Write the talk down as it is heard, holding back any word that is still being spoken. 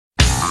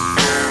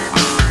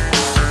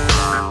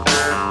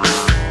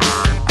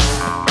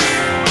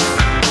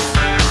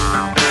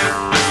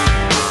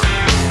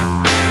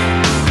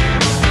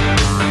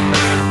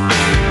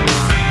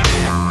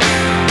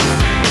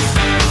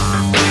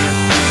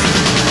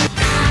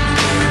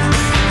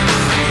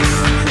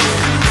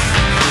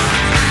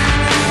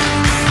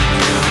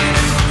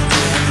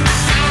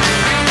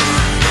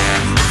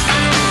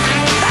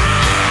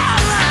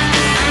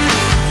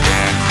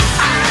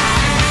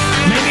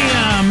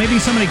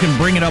can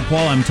bring it up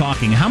while I'm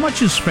talking. How much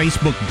has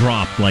Facebook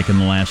dropped, like, in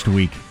the last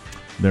week?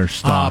 Their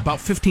stock? About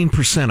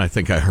 15%, I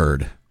think I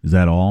heard. Is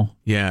that all?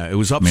 Yeah, it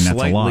was up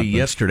slightly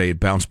yesterday. It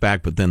bounced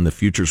back, but then the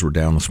futures were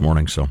down this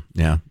morning. So,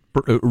 yeah,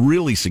 a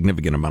really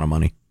significant amount of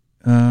money.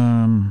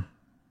 By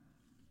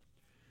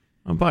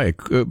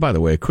the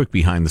way, a quick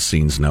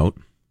behind-the-scenes note.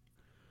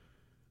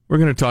 We're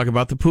going to talk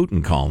about the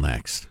Putin call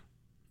next.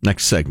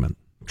 Next segment.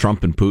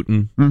 Trump and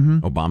Putin,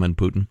 Obama and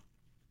Putin.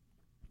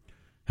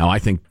 How I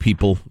think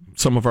people,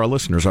 some of our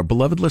listeners, our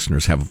beloved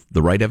listeners, have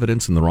the right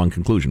evidence and the wrong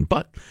conclusion.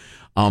 But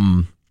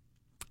I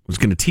was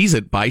going to tease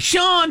it by,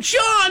 Sean,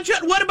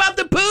 what about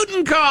the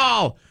Putin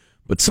call?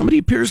 But somebody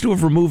appears to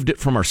have removed it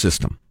from our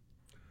system.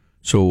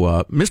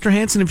 So, Mr.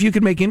 Hansen, if you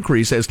could make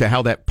inquiries as to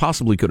how that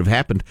possibly could have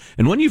happened.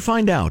 And when you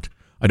find out,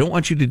 I don't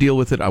want you to deal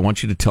with it. I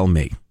want you to tell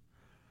me.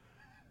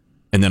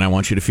 And then I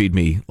want you to feed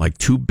me like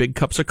 2 big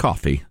cups of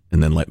coffee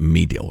and then let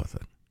me deal with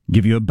it.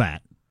 Give you a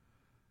bat.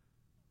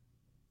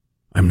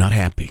 I'm not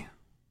happy.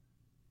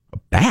 A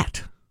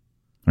bat?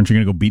 Aren't you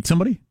going to go beat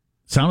somebody?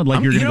 Sounded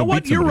like you're going to go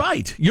beat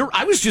somebody. You're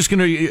right. I was just going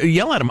to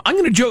yell at him. I'm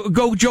going to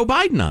go Joe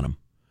Biden on him.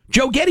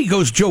 Joe Getty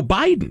goes Joe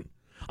Biden.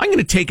 I'm going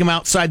to take him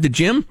outside the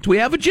gym. Do we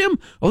have a gym?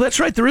 Oh, that's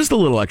right. There is the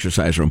little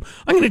exercise room.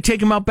 I'm going to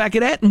take him out back at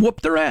that and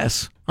whoop their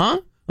ass.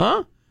 Huh?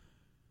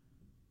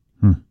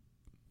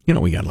 You know,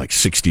 we got like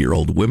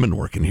 60-year-old women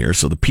working here,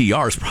 so the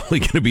PR is probably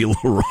going to be a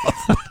little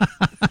rough.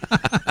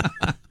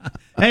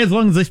 Hey, as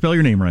long as they spell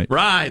your name right.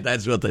 Right,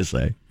 that's what they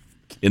say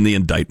in the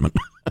indictment.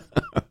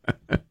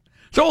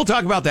 So we'll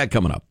talk about that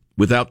coming up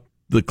without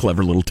the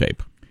clever little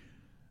tape.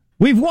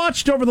 We've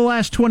watched over the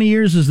last 20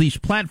 years as these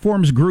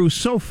platforms grew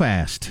so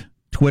fast.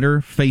 Twitter,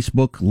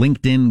 Facebook,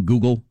 LinkedIn,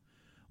 Google.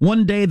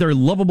 One day, their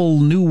lovable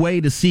new way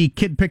to see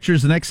kid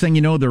pictures. The next thing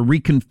you know, they're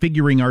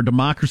reconfiguring our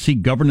democracy,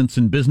 governance,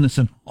 and business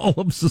and all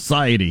of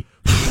society.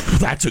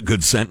 That's a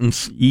good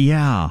sentence.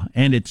 Yeah,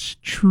 and it's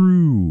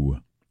true.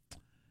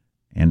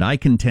 And I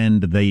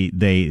contend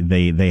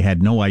they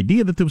had no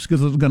idea that this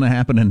was going to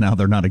happen, and now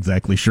they're not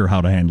exactly sure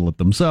how to handle it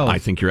themselves. I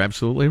think you're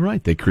absolutely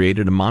right. They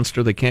created a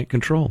monster they can't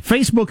control.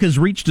 Facebook has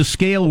reached a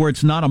scale where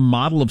it's not a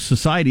model of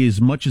society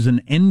as much as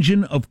an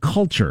engine of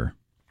culture,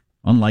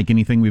 unlike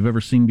anything we've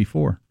ever seen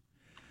before.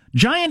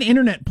 Giant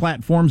internet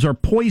platforms are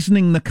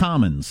poisoning the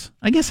commons.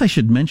 I guess I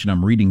should mention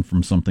I'm reading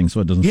from something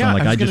so it doesn't sound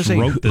like I just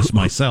wrote this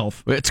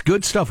myself. It's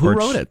good stuff. Who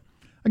wrote it?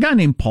 A guy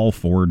named Paul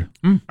Ford.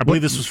 I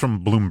believe this was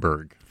from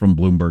Bloomberg. From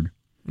Bloomberg.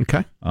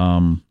 Okay.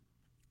 Talented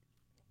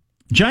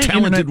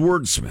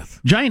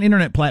wordsmith. Giant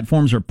internet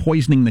platforms are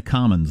poisoning the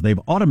commons.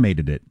 They've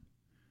automated it.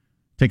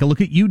 Take a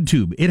look at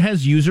YouTube. It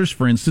has users,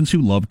 for instance,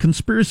 who love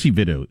conspiracy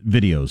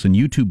videos, and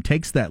YouTube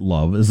takes that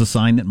love as a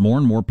sign that more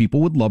and more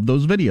people would love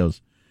those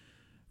videos.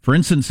 For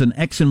instance, an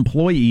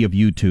ex-employee of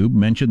YouTube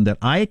mentioned that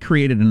I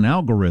created an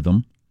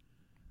algorithm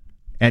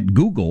at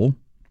Google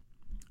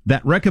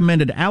that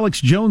recommended Alex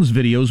Jones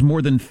videos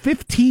more than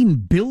 15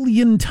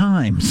 billion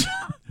times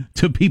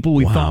to people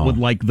we thought would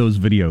like those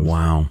videos.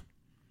 Wow.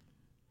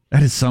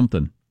 That is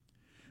something.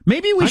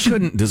 Maybe I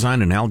couldn't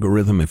design an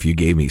algorithm if you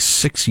gave me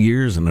 6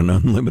 years and an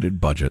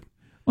unlimited budget.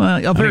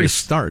 Well, a very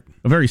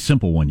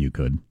simple one you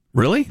could.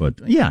 Really?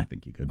 But yeah, I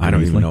think you could. I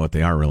don't even know what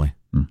they are, really.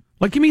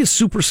 Like, give me a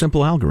super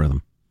simple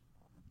algorithm.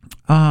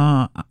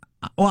 Well,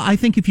 I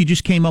think if you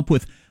just came up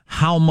with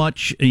how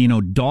much,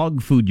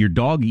 dog food your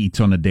dog eats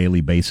on a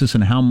daily basis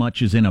and how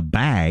much is in a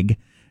bag,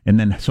 and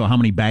then so how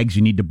many bags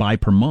you need to buy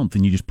per month,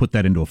 and you just put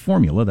that into a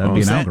formula, that'd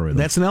be an algorithm.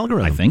 That's an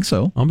algorithm? I think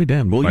so. I'll be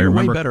damned. Well, you're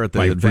way better at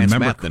the advanced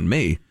math than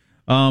me.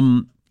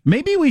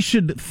 Maybe we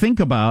should think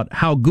about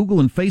how Google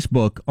and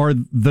Facebook are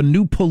the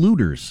new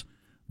polluters.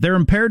 Their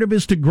imperative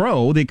is to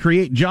grow. They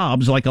create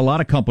jobs like a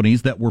lot of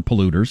companies that were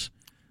polluters.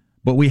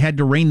 But we had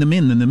to rein them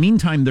in. In the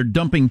meantime, they're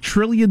dumping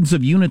trillions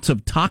of units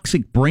of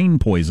toxic brain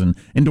poison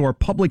into our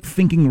public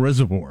thinking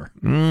reservoir.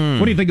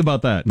 What do you think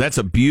about that? That's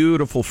a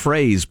beautiful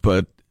phrase,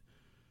 but,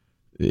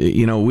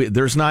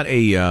 there's not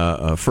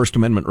a First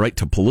Amendment right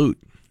to pollute.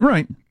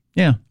 Right.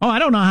 Yeah. Oh, I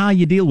don't know how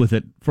you deal with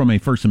it from a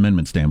First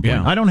Amendment standpoint.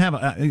 Yeah. I don't have,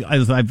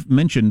 as I've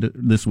mentioned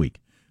this week,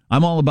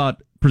 I'm all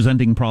about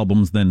presenting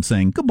problems, then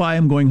saying, goodbye,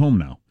 I'm going home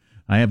now.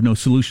 I have no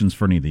solutions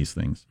for any of these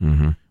things.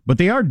 Mm-hmm. But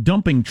they are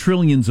dumping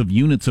trillions of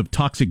units of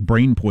toxic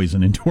brain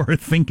poison into our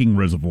thinking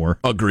reservoir.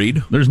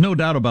 Agreed. There's no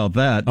doubt about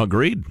that.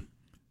 Agreed.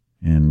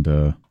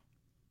 And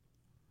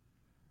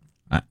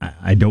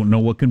I don't know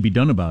what can be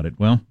done about it.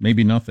 Well,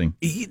 maybe nothing.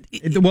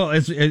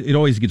 It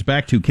always gets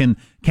back to, can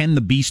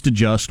the beast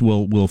adjust?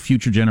 Will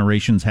future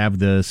generations have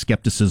the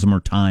skepticism or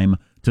time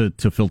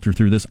to filter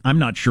through this? I'm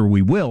not sure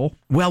we will.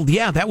 Well,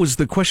 yeah, that was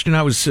the question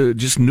I was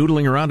just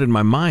noodling around in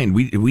my mind.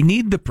 We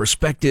need the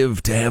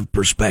perspective to have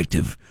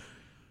perspective.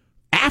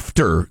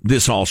 After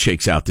this all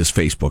shakes out, this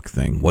Facebook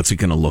thing, what's it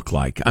going to look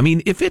like? I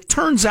mean, if it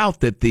turns out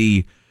that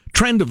the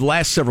trend of the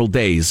last several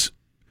days,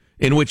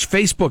 in which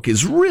Facebook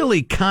is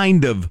really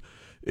kind of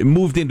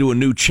moved into a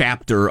new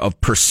chapter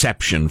of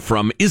perception,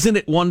 from isn't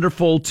it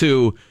wonderful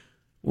to,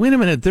 wait a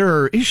minute, there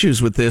are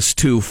issues with this,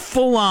 to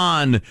full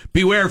on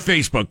beware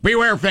Facebook,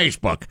 beware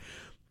Facebook.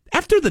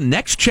 After the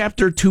next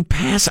chapter to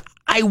pass,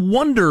 I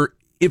wonder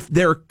if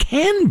there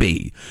can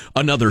be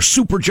another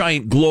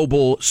supergiant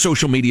global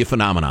social media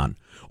phenomenon,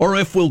 or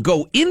if we'll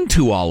go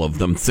into all of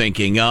them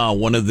thinking,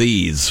 one of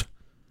these.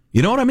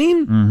 You know what I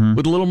mean? Mm-hmm.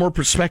 With a little more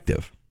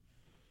perspective.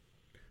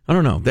 I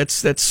don't know.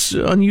 That's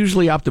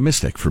unusually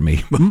optimistic for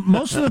me.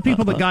 Most of the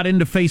people that got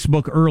into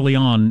Facebook early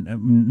on,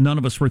 none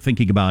of us were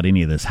thinking about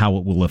any of this, how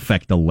it will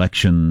affect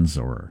elections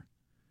or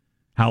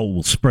how it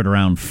will spread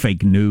around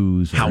fake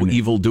news. How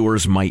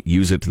evildoers might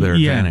use it to their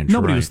advantage.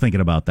 Nobody was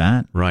thinking about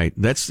that. Right.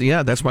 That's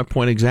my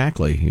point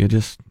exactly.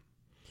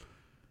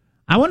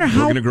 I wonder how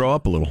we're going to grow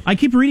up a little. I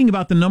keep reading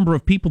about the number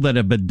of people that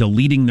have been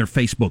deleting their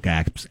Facebook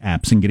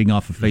apps and getting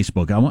off of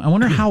Facebook. I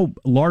wonder how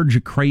large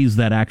a craze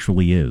that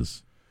actually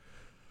is.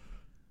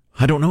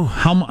 I don't know.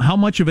 How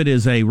much of it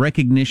is a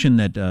recognition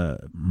that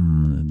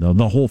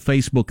the whole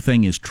Facebook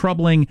thing is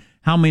troubling?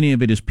 How many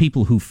of it is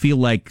people who feel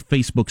like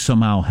Facebook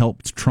somehow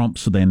helped Trump,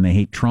 so then they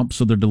hate Trump,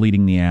 so they're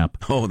deleting the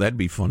app? Oh, that'd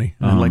be funny.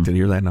 I'd like to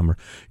hear that number.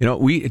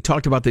 We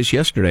talked about this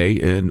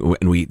yesterday,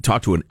 and we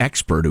talked to an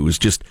expert who was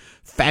just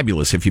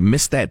fabulous. If you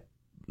missed that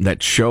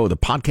show, the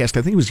podcast,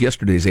 I think it was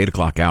yesterday's 8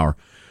 o'clock hour,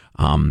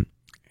 and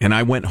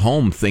I went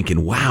home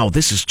thinking, wow,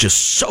 this is just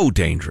so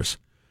dangerous.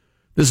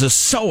 This is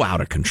so out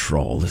of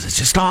control. This is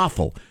just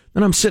awful.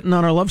 Then I'm sitting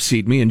on our love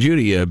seat, me and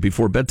Judy,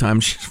 before bedtime.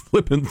 She's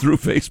flipping through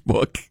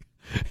Facebook.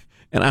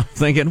 And I'm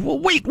thinking, well,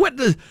 wait, what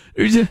the...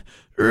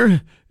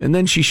 And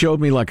then she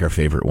showed me, like, our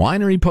favorite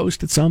winery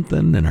posted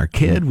something, and our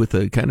kid with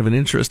a kind of an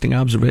interesting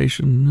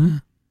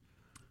observation.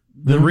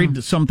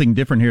 Read something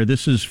different here.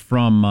 This is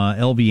from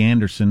L.V.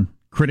 Anderson,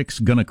 Critics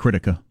Gonna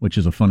Critica, which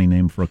is a funny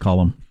name for a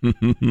column.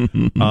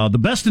 The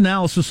best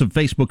analysis of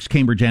Facebook's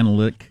Cambridge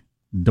Analytica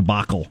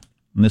debacle.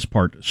 And this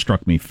part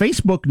struck me.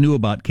 Facebook knew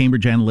about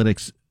Cambridge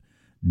Analytica's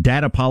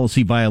data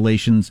policy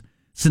violations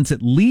since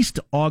at least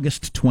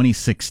August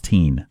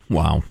 2016.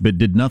 Wow. But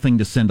did nothing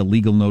to send a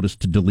legal notice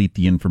to delete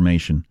the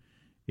information.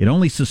 It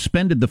only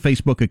suspended the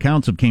Facebook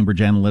accounts of Cambridge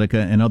Analytica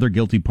and other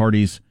guilty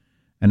parties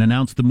and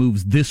announced the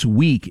moves this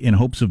week in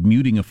hopes of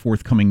muting a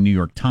forthcoming New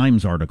York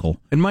Times article.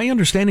 And my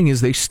understanding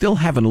is they still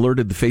haven't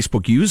alerted the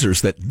Facebook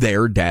users that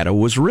their data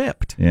was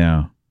ripped.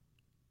 Yeah.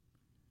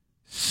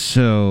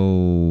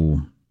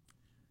 So...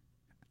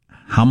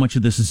 how much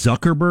of this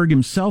Zuckerberg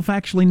himself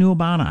actually knew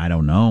about? I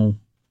don't know.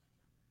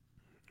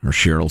 Or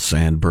Sheryl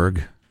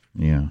Sandberg.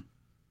 Yeah.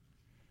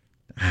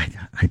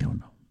 I don't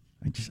know.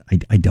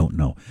 I don't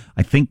know.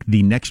 I think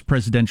the next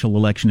presidential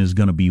election is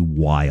going to be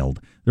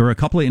wild. There were a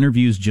couple of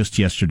interviews just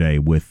yesterday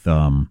with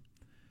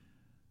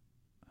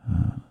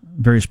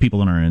various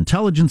people in our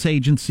intelligence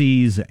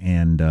agencies,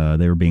 and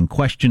they were being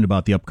questioned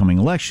about the upcoming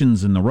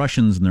elections and the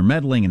Russians and their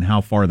meddling and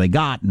how far they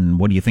got and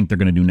what do you think they're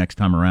going to do next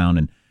time around.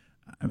 And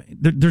I mean,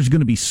 there's going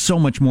to be so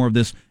much more of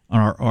this.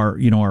 Our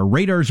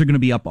radars are going to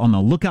be up on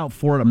the lookout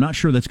for it. I'm not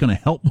sure that's going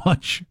to help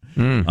much.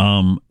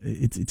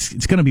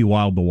 It's going to be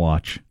wild to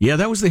watch. Yeah,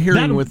 that was the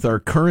hearing with our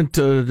current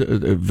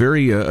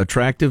very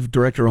attractive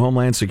Director of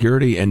Homeland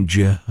Security and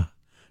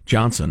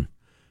Johnson.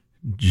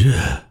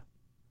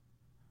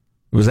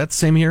 Was that the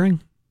same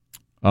hearing?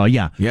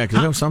 Yeah. Yeah,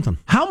 because that was something.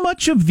 How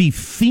much of the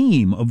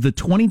theme of the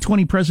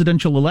 2020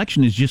 presidential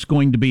election is just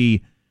going to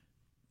be,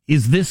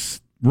 is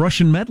this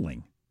Russian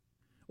meddling?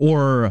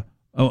 Or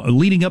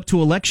leading up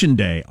to Election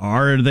Day,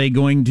 are they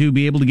going to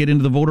be able to get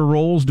into the voter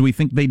rolls? Do we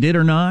think they did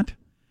or not?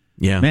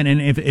 Yeah. Man,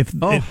 and if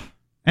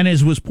and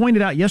as was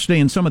pointed out yesterday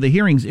in some of the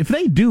hearings, if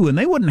they do, and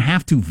they wouldn't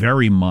have to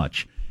very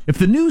much, if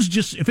the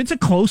news if it's a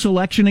close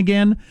election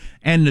again,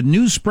 and the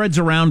news spreads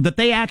around that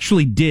they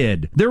actually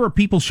did, there were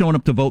people showing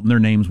up to vote and their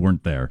names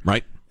weren't there.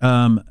 Right.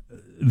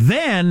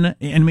 Then,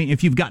 I mean,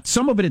 if you've got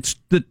some of it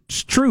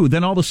that's true,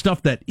 then all the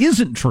stuff that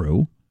isn't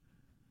true,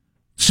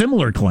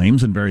 similar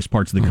claims in various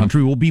parts of the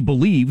country, will be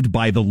believed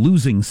by the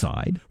losing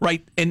side.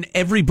 Right, and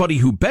everybody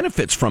who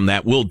benefits from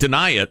that will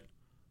deny it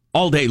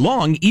all day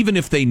long, even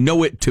if they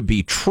know it to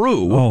be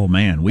true. Oh,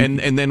 man.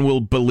 And then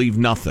will believe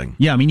nothing.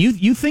 Yeah, I mean,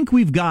 you think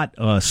we've got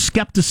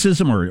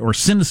skepticism or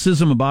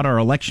cynicism about our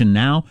election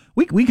now?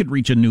 We could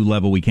reach a new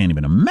level we can't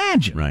even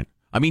imagine. Right.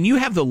 I mean, you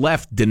have the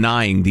left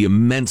denying the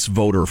immense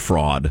voter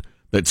fraud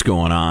that's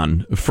going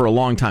on for a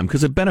long time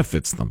because it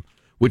benefits them,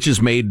 which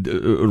has made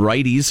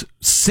righties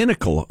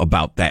cynical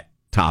about that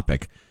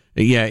topic.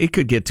 Yeah, it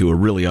could get to a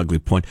really ugly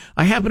point.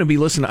 I happen to be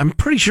listening. I'm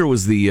pretty sure it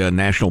was the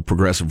National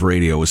Progressive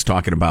Radio was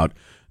talking about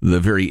the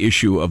very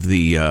issue of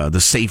the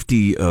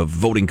safety of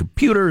voting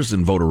computers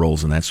and voter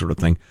rolls and that sort of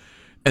thing.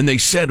 And they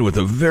said with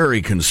a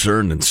very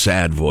concerned and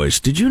sad voice,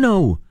 did you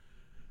know,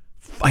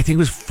 I think it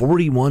was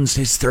 41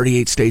 states,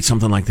 38 states,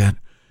 something like that,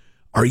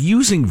 are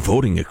using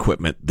voting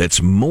equipment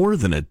that's more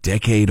than a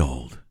decade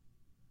old?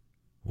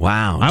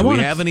 Wow. Do we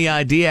have any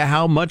idea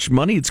how much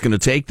money it's going to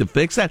take to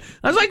fix that?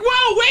 I was like,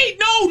 whoa, wait,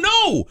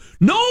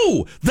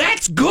 no,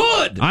 that's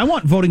good. I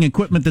want voting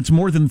equipment that's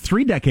more than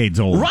 3 decades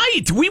old.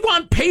 Right. We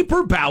want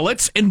paper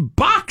ballots and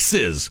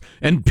boxes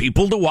and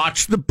people to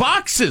watch the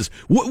boxes.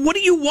 What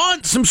do you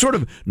want? Some sort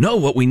of... No,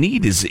 what we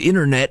need is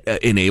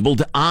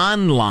internet-enabled,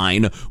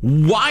 online,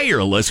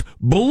 wireless,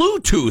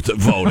 Bluetooth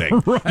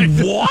voting. Right.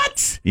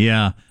 What?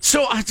 Yeah.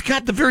 So it's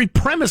got the very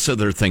premise of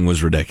their thing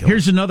was ridiculous.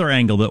 Here's another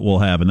angle that we'll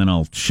have, and then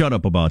I'll shut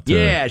up about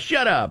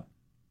shut up.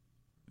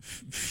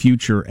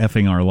 Future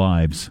effing our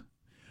lives.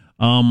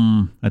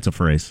 That's a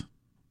phrase.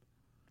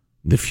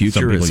 The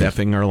future is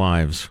effing our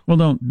lives. Well,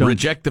 don't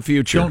reject the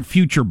future. Don't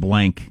future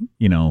blank.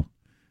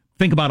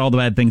 Think about all the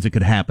bad things that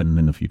could happen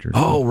in the future.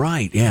 Oh,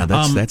 right. Yeah,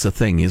 that's a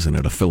thing, isn't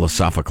it? A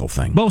philosophical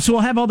thing. Well, so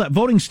we'll have all that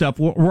voting stuff.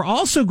 We're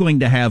also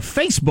going to have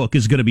Facebook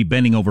is going to be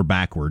bending over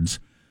backwards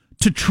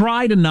to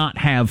try to not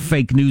have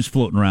fake news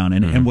floating around.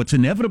 And what's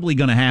inevitably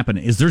going to happen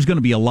is there's going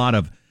to be a lot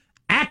of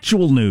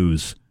actual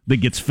news that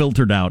gets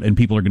filtered out, and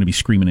people are going to be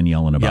screaming and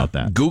yelling about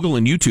that. Google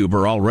and YouTube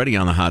are already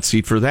on the hot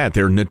seat for that.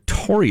 They're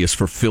notorious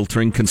for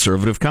filtering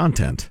conservative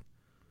content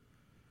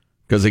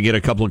because they get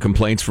a couple of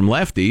complaints from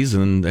lefties,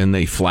 and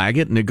they flag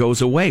it, and it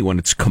goes away when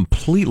it's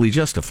completely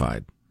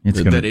justified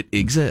that it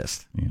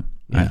exists.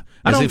 Yeah.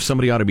 As if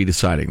somebody ought to be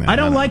deciding that. I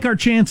don't like our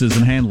chances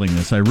in handling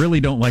this. I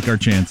really don't like our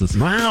chances.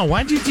 Wow,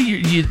 why'd you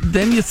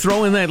then you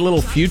throw in that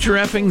little future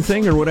effing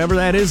thing or whatever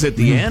that is at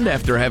the end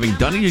after having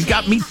done it? You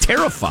got me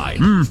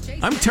terrified.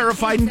 I'm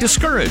terrified and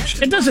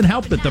discouraged. It doesn't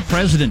help that the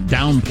president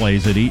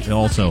downplays it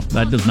also.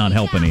 That does not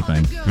help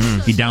anything.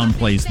 He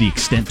downplays the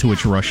extent to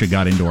which Russia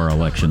got into our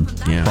election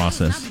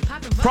process.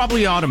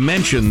 Probably ought to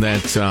mention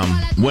that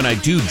when I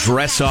do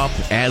dress up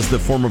as the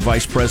former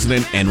vice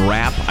president and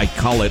rap, I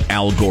call it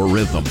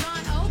algorithm.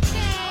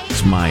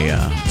 It's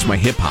my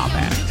hip hop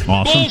act.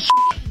 Awesome.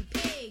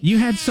 You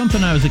had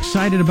something I was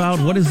excited about.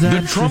 What is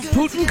that? The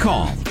Trump-Putin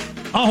call.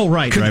 Oh,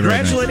 right.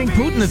 Congratulating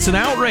Putin. It's an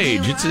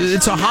outrage.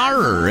 It's a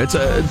horror. It's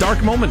a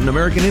dark moment in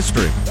American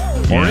history.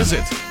 Or is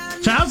it?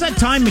 So how's that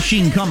time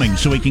machine coming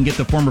so we can get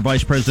the former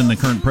vice president and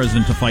the current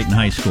president to fight in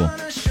high school?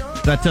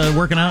 Is that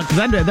working out?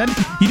 Because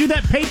you do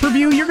that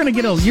pay-per-view, you're gonna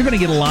get a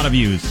lot of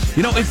views.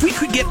 If we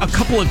could get a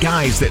couple of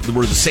guys that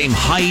were the same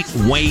height,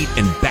 weight,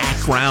 and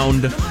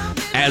background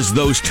as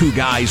those two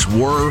guys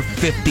were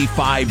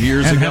 55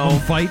 years ago, have them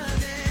fight.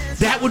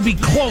 That would be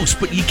close,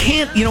 but you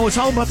can't. It's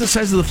all about the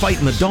size of the fight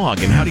and the dog,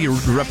 and how do you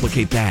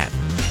replicate that?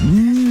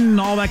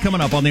 All that coming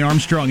up on the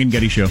Armstrong and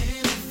Getty Show.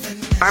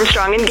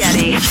 Armstrong and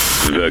Getty.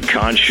 The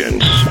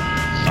conscience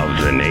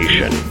of the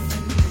nation.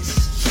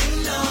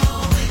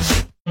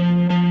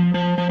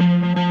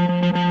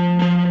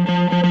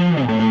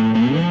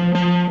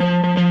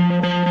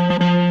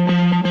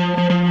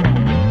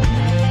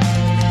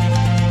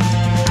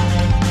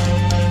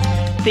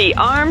 The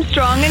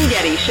Armstrong and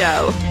Getty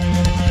Show.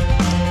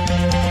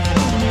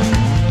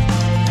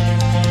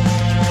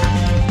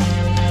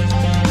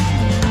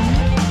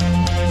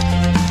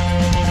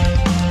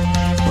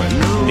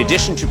 In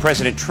addition to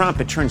President Trump,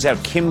 it turns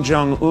out Kim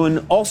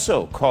Jong-un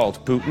also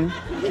called Putin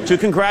to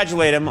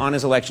congratulate him on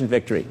his election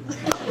victory.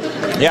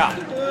 Yeah.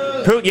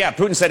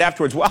 Putin said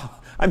afterwards, wow,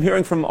 I'm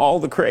hearing from all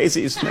the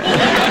crazies.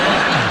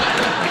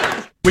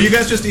 Will you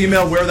guys just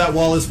email where that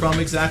wall is from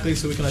exactly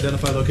so we can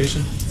identify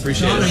location?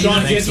 Appreciate it.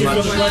 Sean, thanks so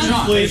much.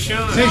 Sean, please.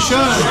 Hey,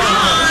 Sean!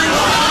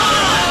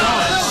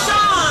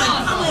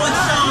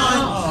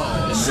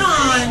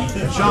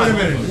 Sean, wait a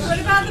minute. What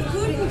about the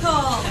Putin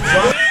call?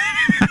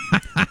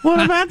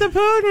 What about the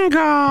Putin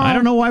call? I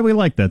don't know why we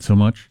like that so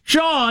much.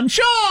 Sean!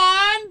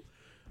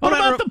 What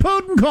about the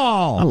Putin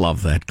call? I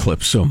love that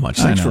clip so much.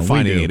 Thanks for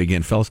finding it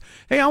again, fellas.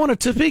 Hey, I want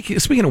to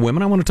speaking of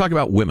women, I want to talk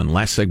about women.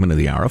 Last segment of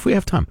the hour, if we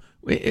have time.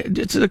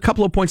 It's a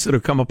couple of points that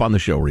have come up on the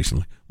show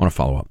recently. I want to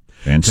follow up.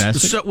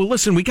 Fantastic. So,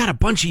 listen, we got a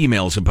bunch of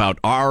emails about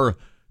our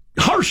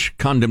harsh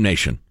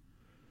condemnation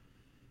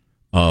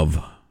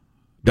of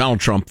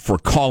Donald Trump for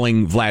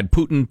calling Vlad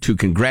Putin to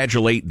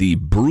congratulate the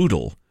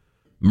brutal,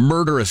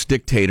 murderous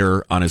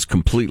dictator on his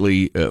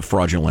completely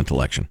fraudulent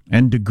election.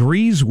 And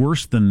degrees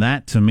worse than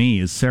that to me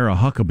is Sarah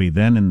Huckabee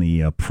then in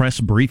the press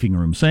briefing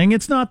room saying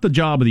it's not the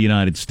job of the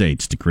United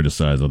States to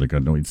criticize other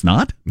countries. No, it's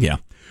not? Yeah.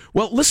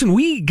 Well, listen,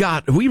 we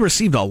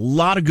received a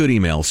lot of good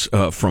emails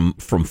from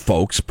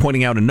folks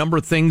pointing out a number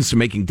of things,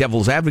 making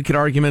devil's advocate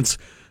arguments,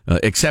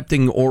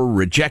 accepting or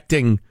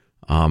rejecting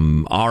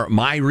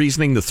my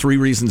reasoning, the 3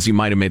 reasons he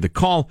might have made the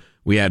call.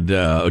 We had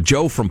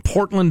Joe from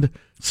Portland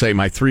say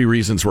my 3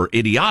 reasons were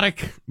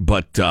idiotic,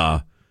 but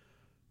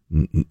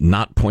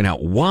not point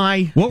out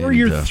why. What were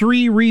your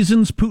 3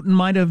 reasons Putin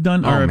might have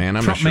done? Oh, man,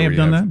 I'm Trump not sure may have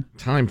done that.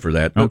 Time for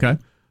that. Okay.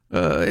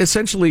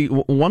 Essentially,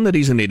 one, that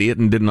he's an idiot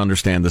and didn't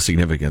understand the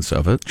significance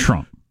of it.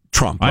 Trump.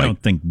 I don't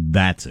think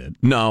that's it.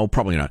 No,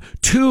 probably not.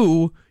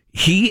 2,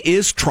 he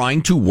is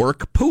trying to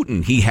work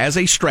Putin. He has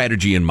a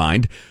strategy in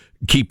mind.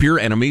 Keep your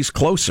enemies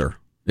closer,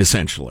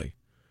 essentially.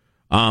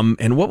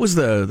 And what was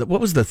the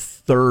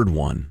 3rd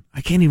one? I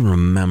can't even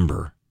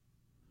remember.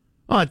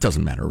 Well, it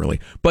doesn't matter, really.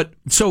 But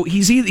so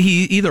he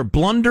either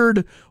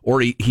blundered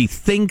or he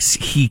thinks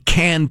he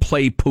can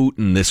play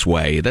Putin this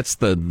way. That's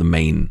the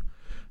main thing.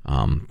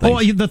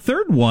 Oh, the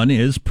third one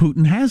is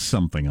Putin has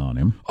something on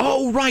him.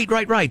 Oh, right.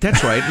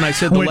 That's right. And I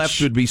said the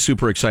left would be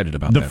super excited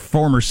about that. The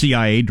former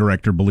CIA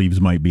director believes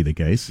might be the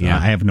case. Yeah. I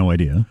have no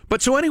idea.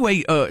 But so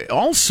anyway,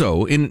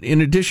 also,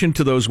 in addition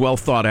to those well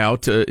thought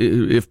out,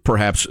 if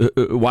perhaps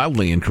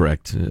wildly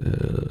incorrect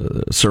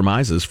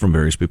surmises from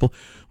various people,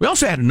 we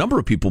also had a number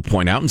of people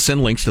point out and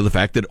send links to the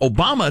fact that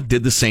Obama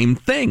did the same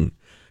thing.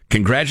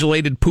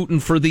 Congratulated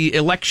Putin for the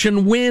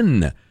election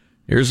win.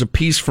 Here's a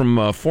piece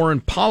from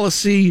Foreign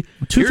Policy.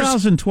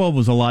 2012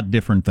 was a lot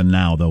different than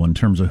now, though, in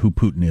terms of who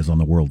Putin is on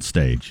the world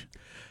stage.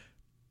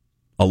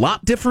 A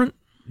lot different?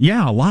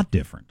 Yeah, a lot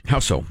different. How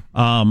so?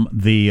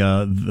 The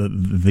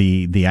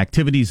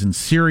activities in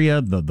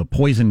Syria, the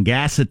poison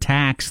gas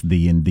attacks,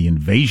 the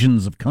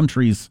invasions of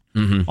countries,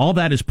 all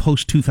that is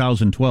post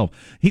 2012.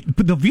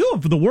 The view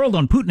of the world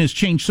on Putin has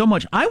changed so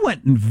much. I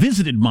went and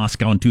visited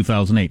Moscow in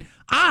 2008.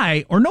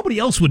 I or nobody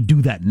else would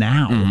do that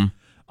now.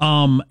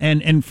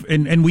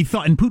 And we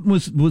thought, and Putin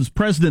was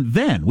president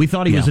then. We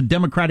thought he was a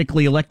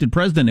democratically elected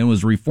president and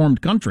was a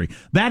reformed country.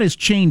 That has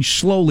changed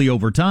slowly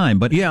over time.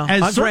 But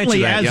as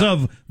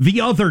of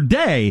the other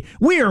day,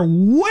 we are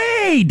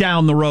way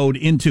down the road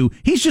into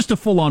he's just a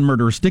full-on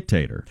murderous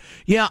dictator.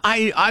 Yeah,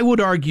 I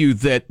would argue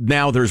that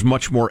now there's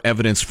much more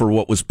evidence for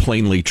what was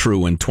plainly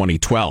true in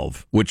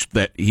 2012, which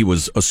that he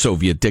was a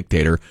Soviet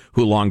dictator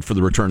who longed for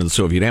the return of the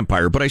Soviet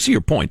Empire. But I see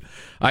your point.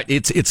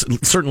 It's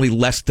certainly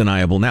less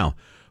deniable now.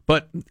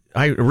 But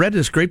I read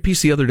this great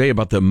piece the other day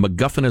about the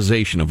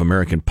MacGuffinization of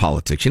American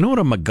politics. You know what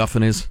a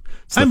MacGuffin is?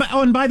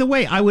 And by the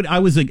way, I would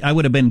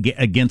have been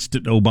against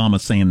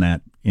Obama saying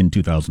that in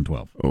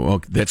 2012.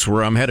 Oh, that's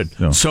where I'm headed.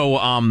 So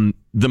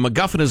the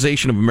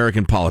MacGuffinization of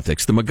American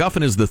politics. The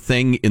MacGuffin is the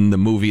thing in the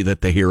movie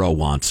that the hero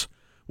wants,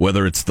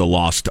 whether it's the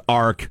Lost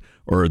Ark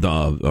or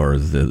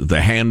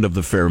the Hand of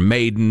the Fair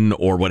Maiden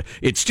or what.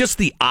 It's just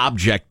the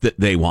object that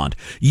they want.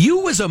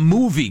 You as a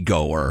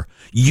moviegoer,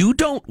 you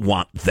don't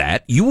want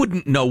that. You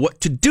wouldn't know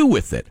what to do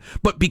with it.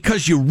 But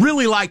because you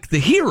really like the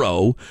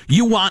hero,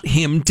 you want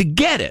him to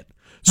get it.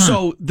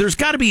 So there's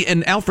got to be,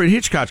 and Alfred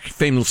Hitchcock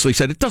famously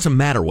said, it doesn't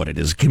matter what it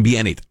is. It can be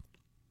anything.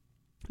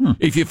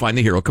 If you find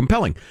the hero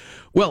compelling.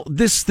 Well,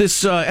 this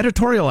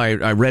editorial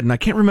I read, and I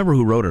can't remember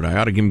who wrote it. I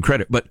ought to give him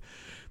credit. But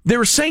they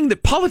were saying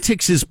that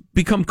politics has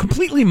become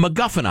completely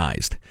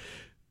MacGuffinized.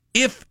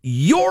 If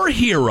your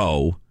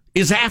hero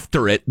is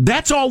after it,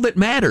 that's all that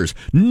matters.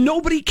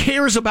 Nobody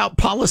cares about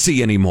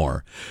policy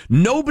anymore.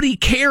 Nobody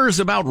cares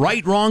about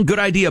right, wrong, good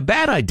idea,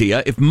 bad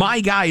idea. If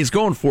my guy is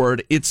going for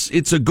it,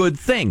 it's a good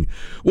thing.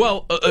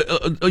 Well,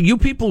 you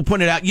people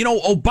pointed out,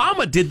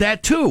 Obama did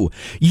that too.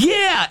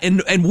 Yeah,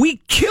 and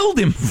we killed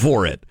him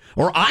for it.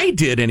 Or I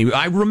did anyway.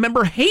 I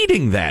remember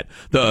hating that.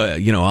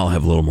 I'll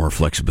have a little more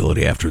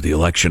flexibility after the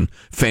election.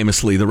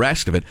 Famously, the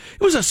rest of it.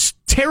 It was a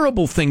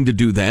terrible thing to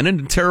do then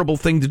and a terrible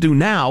thing to do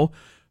now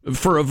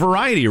for a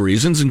variety of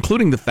reasons,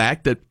 including the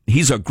fact that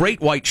he's a great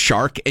white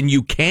shark and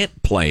you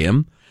can't play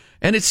him.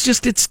 And it's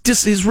just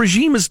his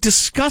regime is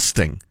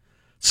disgusting.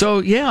 So,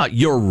 yeah,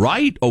 you're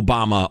right.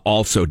 Obama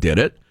also did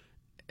it.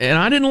 And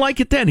I didn't like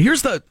it then.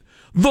 Here's the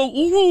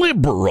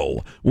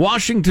liberal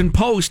Washington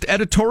Post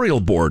editorial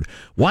board.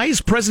 Why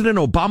is President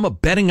Obama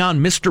betting on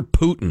Mr.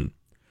 Putin?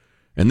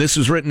 And this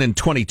was written in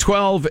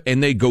 2012,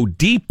 and they go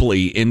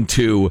deeply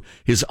into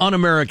his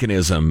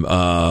un-Americanism,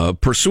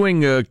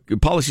 pursuing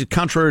policies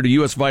contrary to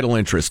U.S. vital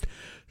interest,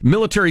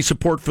 military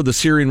support for the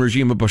Syrian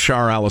regime of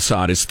Bashar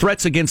al-Assad, his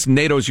threats against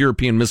NATO's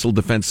European missile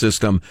defense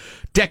system,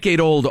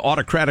 decade-old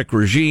autocratic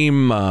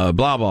regime, blah,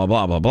 blah,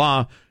 blah, blah,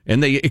 blah.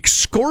 And they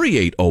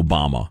excoriate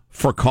Obama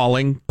for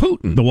calling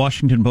Putin. The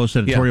Washington Post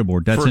editorial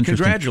board. That's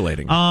interesting.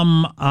 Congratulating.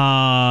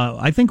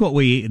 I think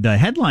the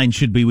headline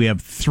should be: we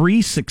have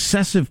 3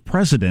 successive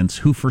presidents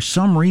who, for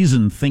some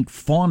reason, think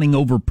fawning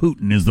over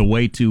Putin is the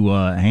way to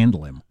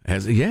handle him.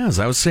 As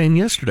I was saying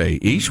yesterday,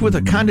 each with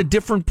a kind of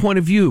different point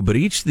of view, but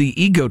each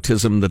the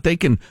egotism that they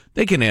can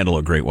handle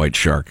a great white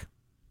shark.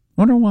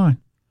 Wonder why.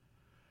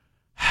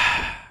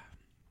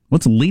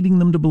 What's leading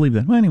them to believe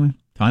that? Well, anyway,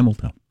 time will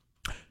tell.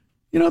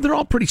 They're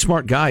all pretty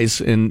smart guys,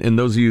 and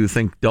those of you who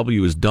think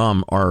W is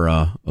dumb are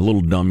a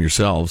little dumb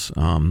yourselves.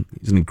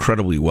 He's an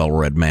incredibly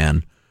well-read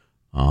man.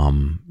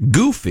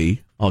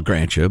 Goofy, I'll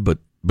grant you, but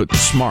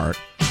smart.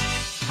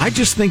 I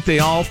just think they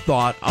all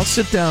thought, I'll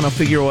sit down, I'll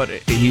figure what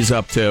he's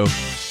up to,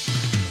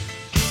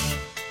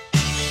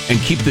 and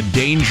keep the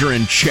danger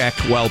in check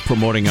while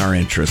promoting our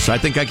interests. I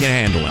think I can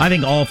handle it. I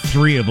think all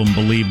 3 of them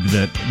believed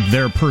that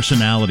their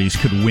personalities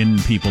could win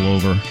people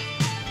over.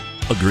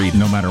 Agreed.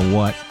 No matter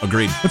what.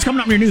 Agreed. What's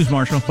coming up in your news,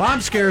 Marshall? Bomb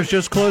scares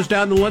just closed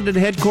down the London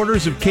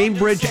headquarters of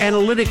Cambridge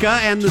Analytica,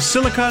 and the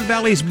Silicon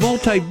Valley's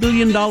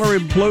multi-billion-dollar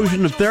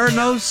implosion of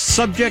Theranos,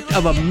 subject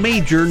of a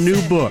major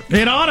new book.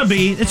 It ought to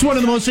be. It's one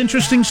of the most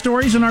interesting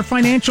stories in our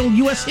financial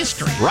U.S.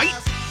 history. Right?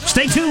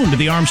 Stay tuned to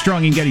the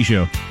Armstrong and Getty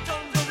Show.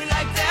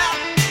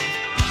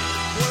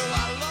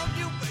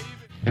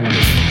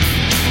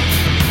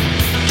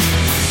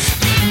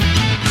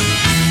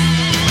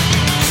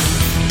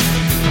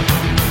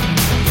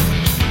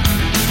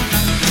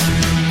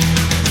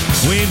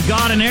 We've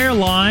got an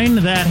airline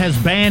that has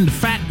banned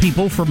fat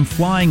people from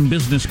flying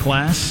business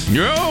class.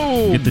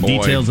 Get the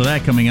details of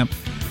that coming up.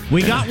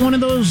 We got one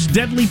of those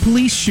deadly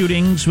police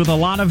shootings with a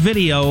lot of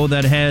video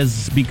that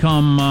has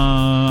become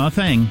a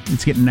thing.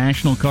 It's getting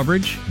national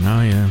coverage.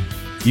 Oh, yeah.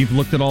 You've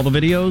looked at all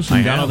the videos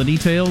and got all the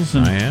details?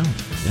 And I am.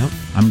 Yep.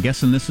 I'm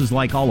guessing this is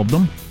like all of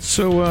them.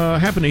 So,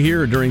 happened to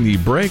hear during the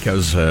break, I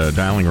was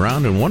dialing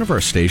around, and one of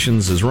our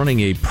stations is running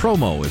a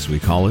promo, as we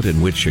call it,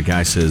 in which a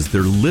guy says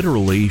they're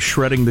literally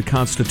shredding the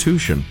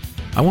Constitution.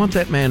 I want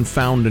that man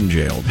found and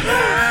jailed.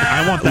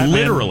 I want that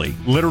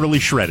literally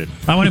shredded.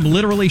 I want him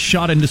literally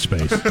shot into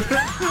space.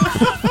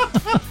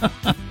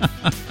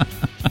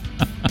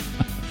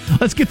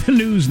 Let's get the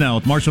news now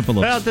with Marshall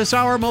Phillips. Well, this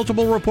hour,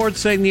 multiple reports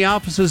saying the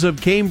offices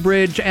of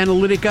Cambridge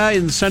Analytica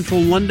in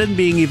central London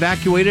being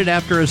evacuated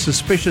after a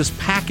suspicious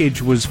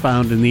package was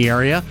found in the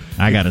area.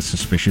 I got a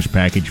suspicious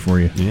package for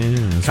you. Yeah,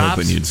 I was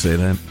hoping you'd say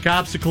that.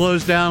 Cops have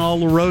closed down all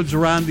the roads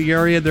around the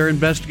area. They're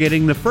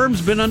investigating. The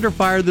firm's been under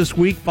fire this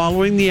week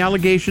following the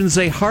allegations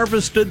they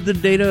harvested the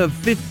data of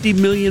 50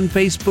 million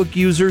Facebook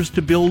users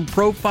to build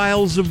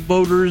profiles of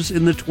voters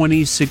in the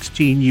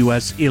 2016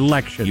 U.S.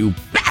 election. You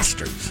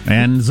bastards.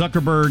 And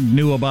Zuckerberg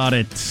knew about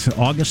it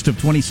August of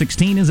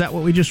 2016. Is that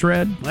what we just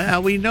read?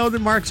 Well, we know that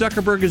Mark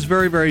Zuckerberg is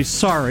very, very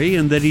sorry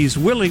and that he's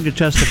willing to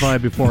testify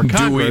before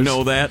Congress. Do we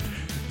know that?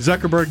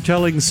 Zuckerberg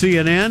telling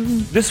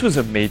CNN, "This was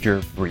a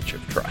major breach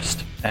of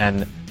trust,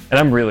 and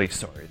I'm really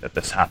sorry that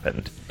this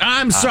happened."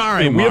 I'm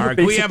sorry, Mark.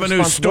 We have a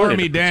new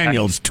Stormy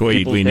Daniels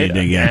tweet we need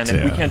to get to.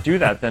 And if we can't do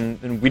that,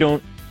 then we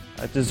don't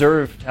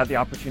deserve to have the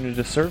opportunity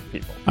to serve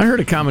people. I heard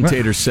a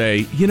commentator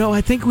say,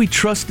 I think we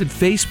trusted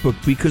Facebook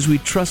because we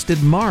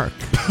trusted Mark.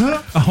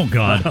 Oh,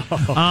 God.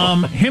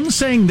 Him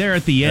saying there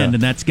at the end,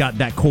 and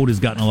that quote has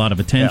gotten a lot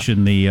of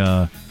attention,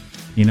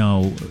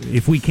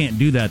 if we can't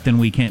do that, then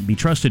we can't be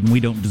trusted and we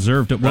don't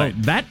deserve to. Well,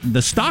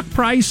 the stock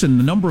price and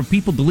the number of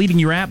people deleting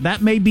your app,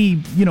 that may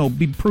be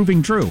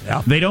proving true.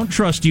 Yeah. They don't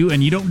trust you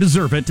and you don't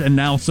deserve it, and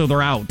now so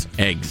they're out.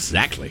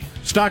 Exactly.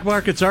 Stock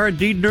markets are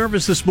indeed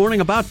nervous this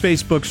morning about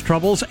Facebook's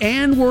troubles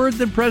and word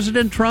that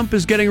President Trump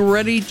is getting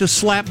ready to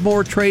slap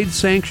more trade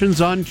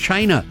sanctions on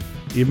China.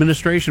 The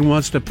administration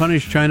wants to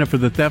punish China for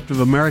the theft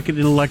of American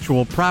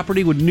intellectual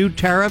property with new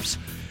tariffs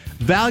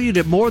valued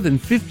at more than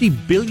 $50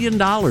 billion.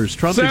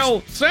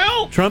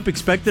 Trump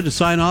expected to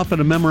sign off on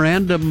a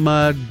memorandum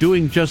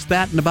doing just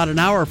that in about an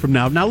hour from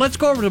now. Now let's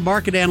go over to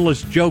market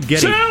analyst Joe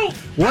Getty.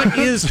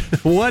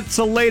 What's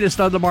the latest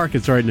on the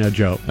markets right now,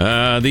 Joe?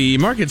 The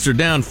markets are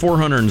down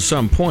 400 and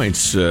some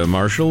points,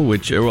 Marshall,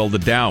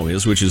 the Dow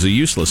is, which is a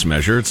useless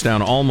measure. It's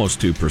down almost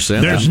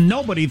 2%. There's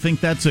nobody think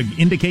that's an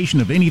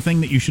indication of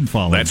anything that you should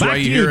follow. That's why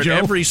you hear it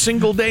every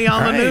single day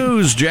on the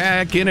news,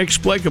 Jack,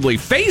 inexplicably.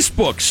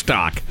 Facebook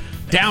stock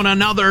down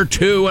another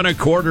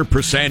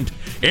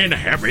 2.25% in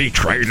heavy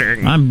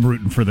trading. I'm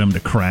rooting for them to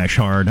crash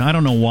hard. I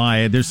don't know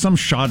why. There's some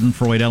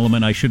Schadenfreude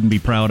element I shouldn't be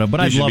proud of, but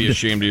I'd love to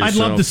see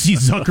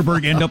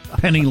Zuckerberg end up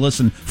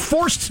penniless and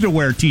forced to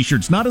wear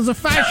T-shirts, not as a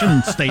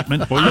fashion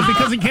statement, but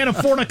because he can't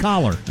afford a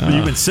collar.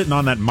 You've been sitting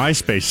on that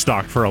MySpace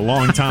stock for a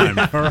long time.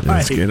 All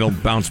right. It'll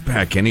bounce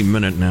back any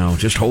minute now.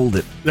 Just hold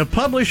it. The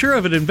publisher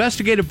of an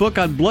investigative book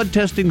on blood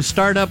testing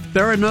startup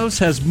Theranos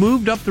has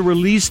moved up the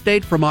release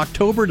date from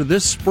October to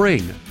this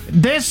spring.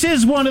 This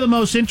is one of the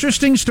most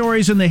interesting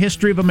stories in the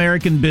history of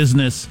American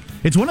business.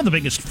 It's one of the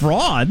biggest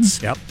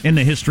frauds in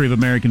the history of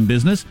American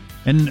business.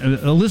 And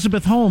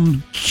Elizabeth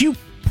Holmes, cute,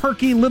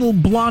 perky, little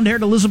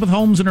blonde-haired Elizabeth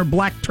Holmes in her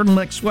black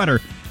turtleneck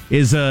sweater,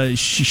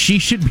 she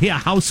should be a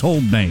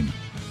household name.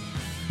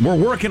 We're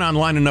working on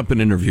lining up an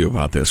interview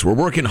about this. We're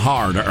working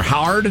hard.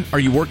 Are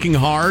you working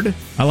hard?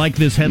 I like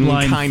this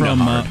headline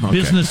from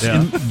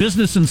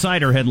Business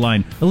Insider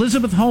headline.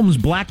 Elizabeth Holmes'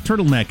 black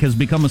turtleneck has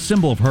become a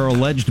symbol of her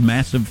alleged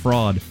massive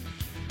fraud.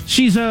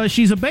 She's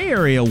a Bay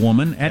Area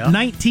woman. At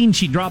 19,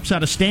 she drops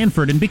out of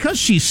Stanford, and because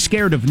she's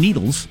scared of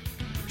needles,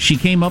 she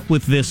came up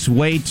with this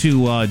way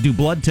to do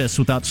blood tests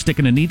without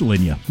sticking a needle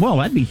in you. Well,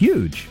 that'd be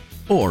huge.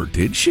 Or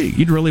did she?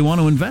 You'd really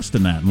want to invest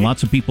in that. And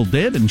lots of people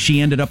did. And she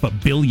ended up a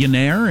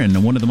billionaire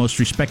and one of the most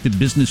respected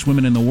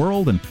businesswomen in the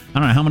world. And I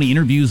don't know how many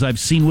interviews I've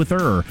seen with her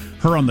or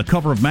her on the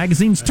cover of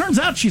magazines. Turns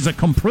out she's a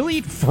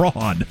complete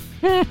fraud.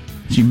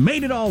 She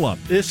made it all up.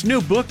 This new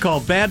book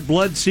called Bad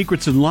Blood,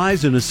 Secrets and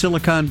Lies in a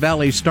Silicon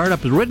Valley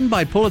Startup is written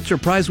by Pulitzer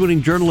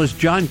Prize-winning journalist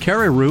John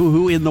Carreyrou,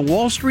 who in the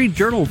Wall Street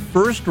Journal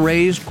first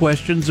raised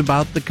questions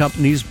about the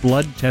company's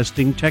blood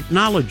testing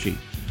technology.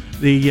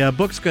 The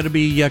book's going to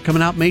be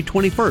coming out May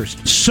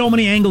 21st. So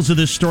many angles of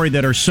this story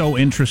that are so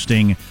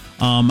interesting.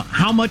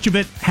 How much of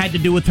it had to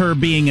do with her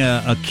being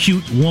a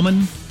cute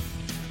woman?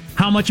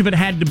 How much of it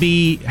had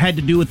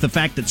to do with the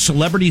fact that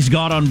celebrities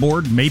got on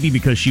board, maybe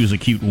because she was a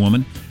cute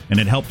woman? and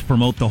it helped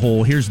promote the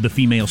whole here's the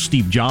female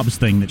Steve Jobs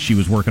thing that she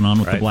was working on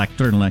with the black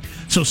turtleneck.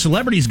 So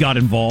celebrities got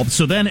involved.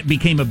 So then it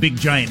became a big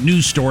giant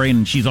news story,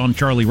 and she's on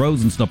Charlie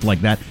Rose and stuff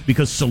like that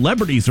because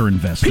celebrities are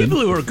invested. People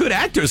who are good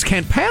actors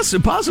can't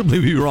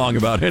possibly be wrong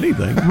about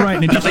anything. Right.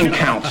 And it Nothing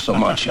counts so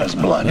much as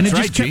blood. And it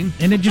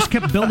just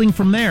kept building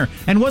from there.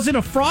 And was it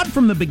a fraud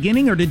from the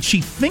beginning, or did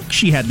she think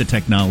she had the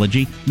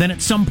technology, then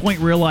at some point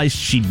realized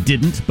she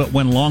didn't, but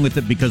went along with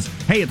it because,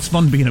 hey, it's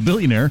fun being a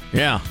billionaire?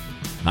 Yeah.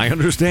 I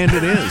understand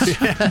it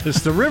is.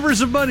 Yes, the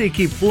rivers of money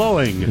keep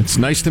flowing. It's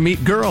nice to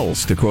meet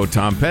girls, to quote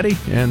Tom Petty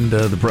and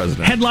the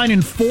president. Headline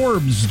in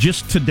Forbes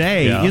just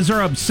today, is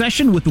our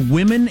obsession with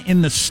women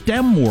in the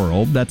STEM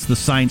world, that's the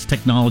science,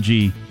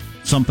 technology,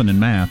 something in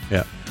math,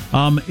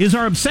 is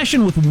our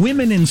obsession with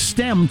women in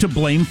STEM to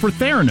blame for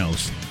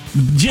Theranos?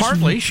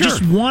 Partly, sure.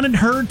 Just wanted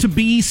her to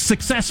be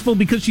successful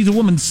because she's a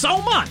woman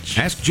so much.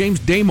 Ask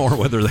James Damore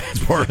whether that's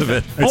part of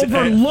it.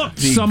 Overlooked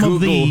the some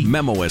Google of the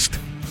memoist.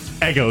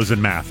 Eggos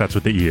in math. That's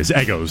what the E is.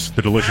 Eggos,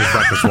 the delicious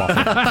breakfast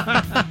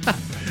waffle.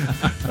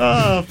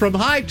 From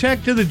high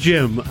tech to the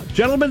gym.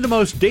 Gentlemen, the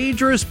most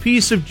dangerous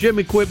piece of gym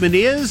equipment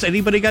is,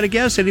 anybody got a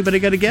guess?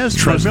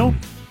 Treadmill?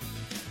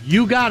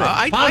 You got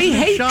it. I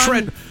hate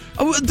treadmill.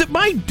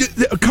 My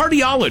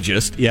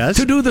cardiologist,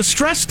 to do the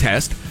stress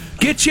test,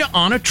 gets you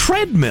on a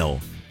treadmill.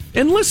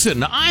 And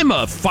listen, I'm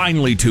a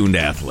finely tuned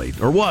athlete,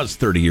 or was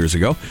 30 years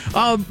ago.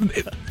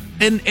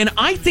 And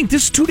I think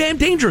this is too damn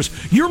dangerous.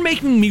 You're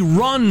making me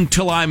run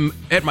till I'm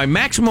at my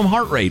maximum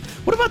heart rate.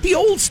 What about the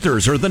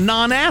oldsters or the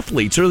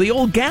non-athletes or the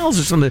old gals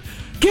or something?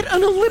 Get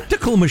an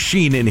elliptical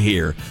machine in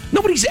here.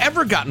 Nobody's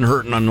ever gotten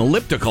hurt on an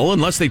elliptical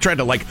unless they tried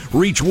to,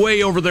 reach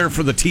way over there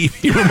for the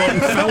TV remote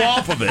and fell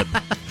off of it.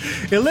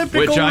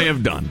 Which I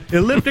have done.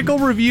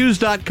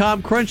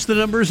 Ellipticalreviews.com crunched the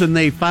numbers, and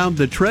they found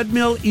the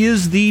treadmill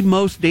is the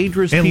most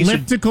dangerous piece of...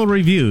 Elliptical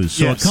Reviews.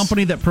 So Yes. a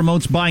company that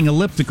promotes buying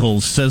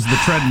ellipticals says the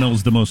treadmill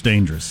is the most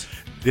dangerous.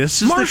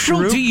 This is Marshall,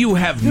 the group, do you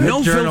have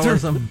no filter?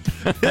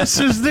 This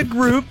is the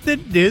group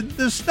that did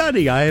the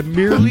study. I am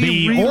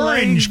merely The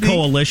Orange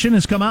Coalition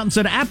has come out and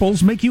said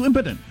apples make you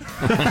impotent.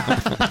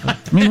 I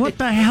mean, what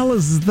the hell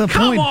is the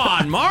Come point?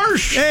 on,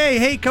 Marsh!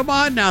 Hey, come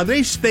on now.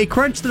 They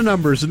crunched the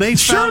numbers, and they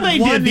Sure found they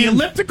one did. The in-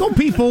 elliptical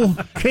people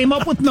came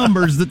up with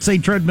numbers that say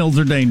treadmills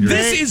are dangerous.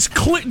 This is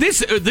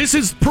this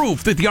is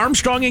proof that the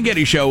Armstrong and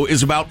Getty show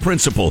is about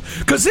principle,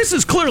 because this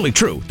is clearly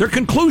true. Their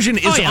conclusion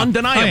is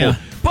undeniable. Oh, yeah.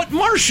 But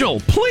Marshall,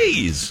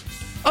 please,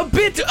 a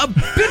bit of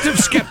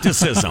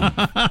skepticism.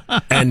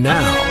 And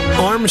now,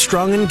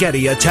 Armstrong and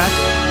Getty attack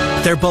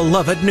their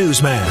beloved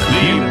newsman.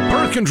 The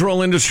birth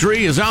control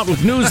industry is out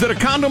with news that a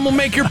condom will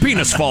make your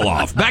penis fall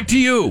off. Back to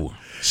you.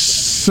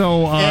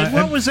 So, and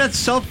what was that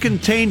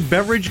self-contained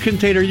beverage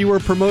container you were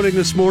promoting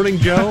this morning,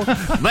 Joe?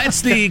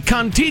 That's the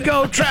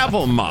Contigo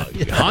Travel Mug.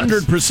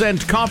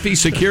 100% coffee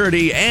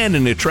security and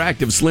an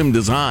attractive slim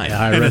design.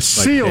 And a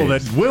seal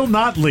that will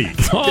not leak.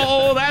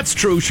 Oh, that's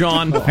true,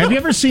 Sean. Have you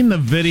ever seen the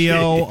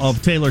video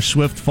of Taylor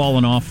Swift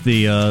falling off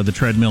the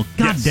treadmill?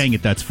 God dang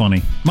it, that's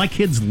funny. My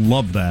kids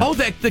love that. Oh,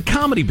 the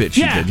comedy bit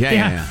she did.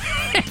 Yeah.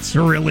 It's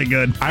really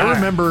good. I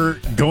remember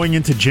going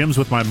into gyms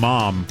with my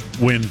mom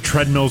when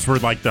treadmills were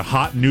like the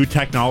hot new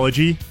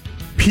technology.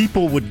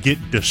 People would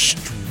get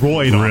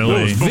destroyed on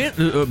those.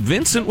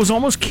 Vincent was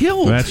almost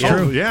killed. That's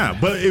true. Oh, yeah,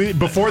 but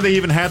before they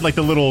even had like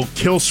the little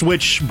kill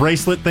switch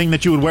bracelet thing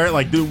that you would wear,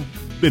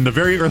 in the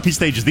very early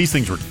stages, these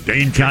things were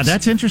dangerous. God,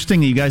 that's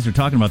interesting that you guys are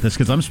talking about this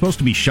because I'm supposed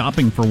to be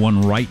shopping for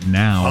one right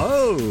now.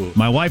 Oh.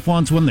 My wife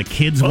wants one. The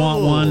kids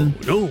want one.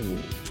 Oh.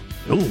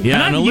 Yeah,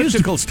 And an I've used-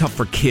 elliptical's tough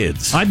for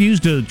kids. I've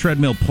used a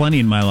treadmill plenty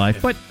in my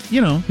life, but,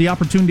 the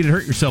opportunity to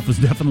hurt yourself is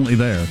definitely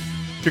there.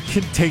 Your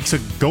kid takes a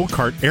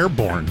go-kart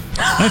airborne.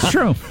 That's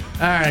true. All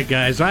right,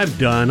 guys, I'm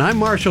done. I'm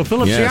Marshall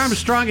Phillips, the Yes.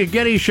 Armstrong and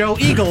Getty Show.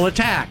 Eagle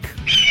Attack.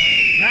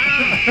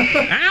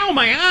 Ow,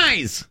 my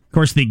eyes! Of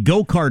course, the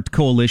Go-Kart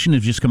Coalition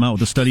has just come out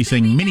with a study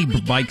saying mini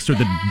bikes are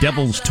the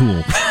devil's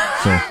tool.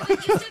 So,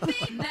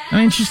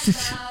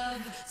 just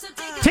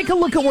take a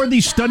look at where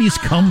these studies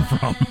come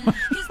from.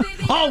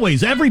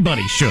 Always,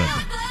 everybody should.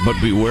 But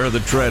beware the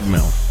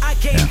treadmill.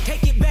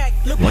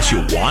 Unless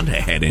you want a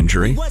head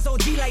injury. So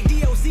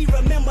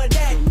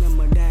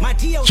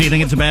you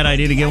think it's a bad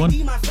idea to get one?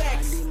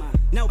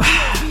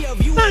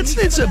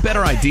 It's a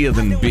better idea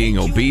than being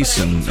obese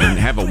and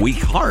have a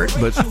weak heart,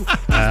 but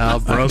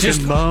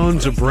Broken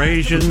bones,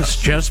 abrasions,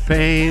 chest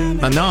pain.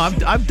 no,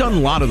 I've done a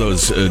lot of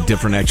those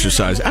different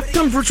exercises. I've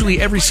done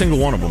virtually every single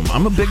one of them.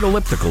 I'm a big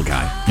elliptical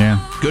guy. Yeah.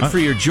 Good for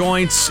your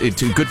joints.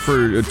 It's good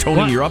for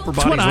toning your upper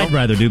body. That's what I'd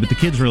rather do, but the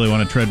kids really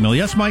want a treadmill.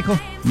 Yes, Michael?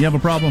 You have a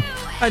problem?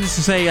 I just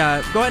to say, go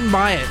ahead and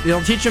buy it.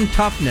 It'll teach them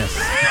toughness.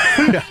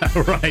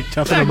 Right,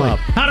 toughen them up.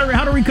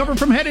 How to recover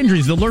from head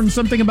injuries. They'll learn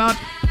something about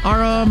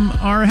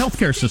our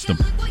healthcare system.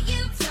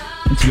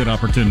 It's a good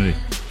opportunity.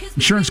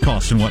 Insurance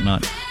costs and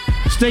whatnot.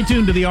 Stay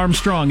tuned to the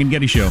Armstrong and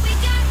Getty Show.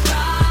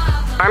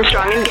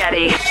 Armstrong and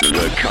Getty.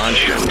 The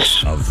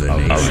conscience of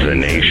the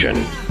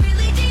nation.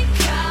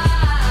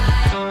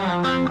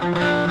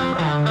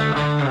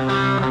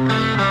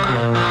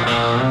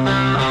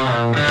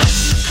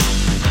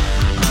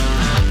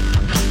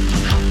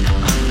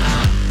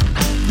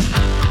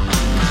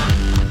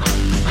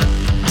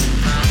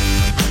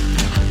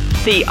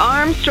 The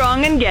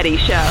Armstrong and Getty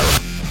Show.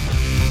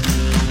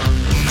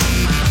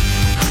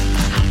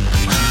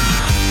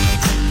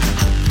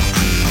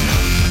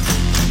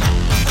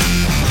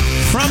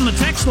 From the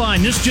text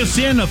line, this just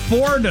in, a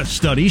Ford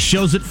study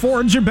shows that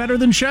Fords are better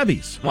than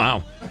Chevys.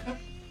 Wow.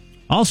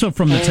 Also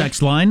from the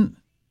text line,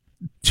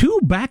 2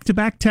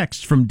 back-to-back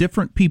texts from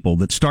different people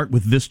that start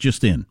with this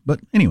just in.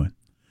 But anyway,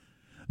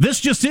 this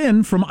just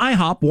in from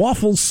IHOP,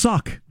 waffles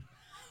suck.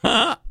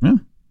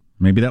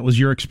 Maybe that was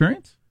your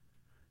experience?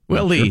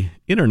 Well, the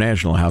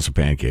International House of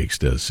Pancakes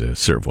does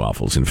serve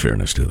waffles, in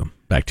fairness to them.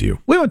 Back to you.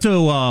 We went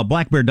to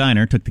Black Bear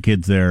Diner, took the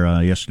kids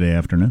there yesterday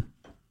afternoon,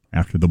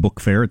 after the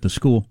book fair at the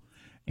school.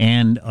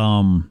 And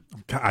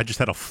I just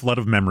had a flood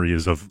of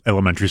memories of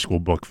elementary school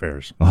book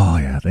fairs. Oh,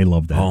 yeah, they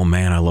love that. Oh,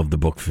 man, I love the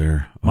book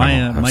fair.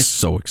 That's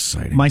so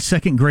exciting. My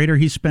second grader,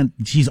 he's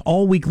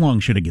all week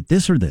long, should I get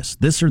this or this,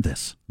 this or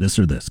this, this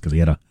or this, because he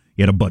had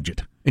a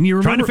budget. And you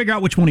remember trying to figure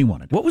out which one he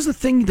wanted. What was the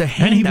thing, the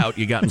handout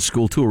you got in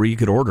school, too, where you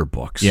could order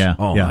books? Yeah.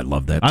 Oh, yeah. I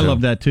love that, too. I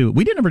love that, too.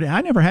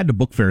 I never had the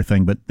book fair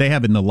thing, but they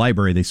have in the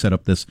library, they set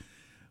up this.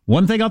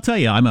 One thing I'll tell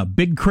you, I'm a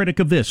big critic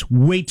of this.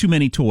 Way too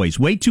many toys.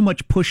 Way too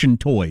much pushing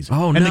toys.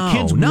 Oh, and the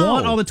kids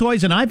want all the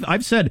toys, and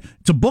I've said,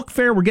 it's a book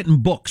fair, we're getting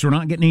books. We're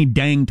not getting any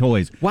dang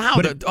toys.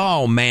 Wow.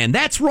 Oh, man,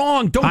 that's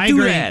wrong. Don't I do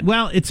agree. that.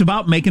 Well, it's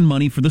about making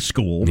money for the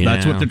school. Yeah.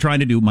 That's what they're trying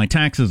to do. My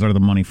taxes are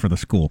the money for the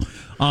school.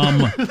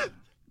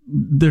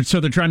 They're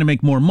trying to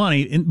make more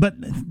money, but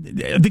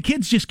the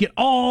kids just get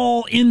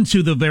all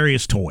into the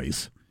various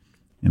toys.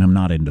 And I'm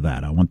not into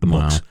that. I want the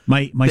books.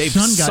 My They've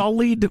son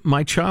sullied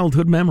my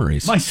childhood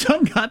memories. My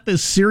son got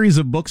this series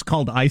of books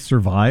called I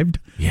Survived.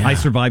 Yeah. I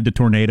survived a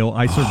tornado.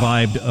 I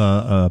survived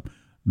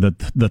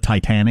the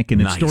Titanic,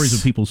 and it's stories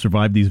of people who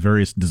survived these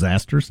various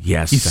disasters.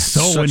 Yes, he's that's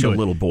so such into a it.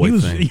 little boy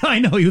thing. Yeah, I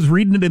know. He was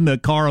reading it in the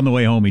car on the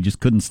way home. He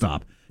just couldn't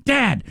stop.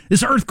 Dad,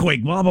 this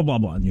earthquake, blah blah blah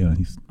blah. Yeah,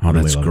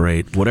 that's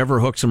great. Whatever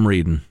hooks him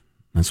reading.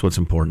 That's what's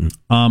important.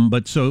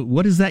 But so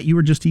what is that you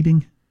were just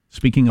eating?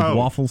 Speaking of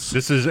waffles,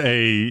 this is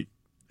a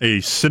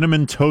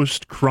cinnamon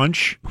toast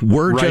crunch.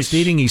 We're just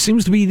eating. He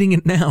seems to be eating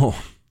it now.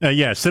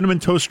 Yeah, cinnamon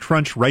toast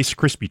crunch Rice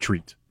Krispie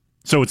treat.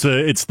 So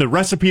it's the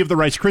recipe of the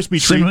Rice Krispie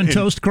treat. Cinnamon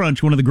Toast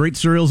Crunch, one of the great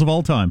cereals of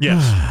all time.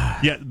 Yes.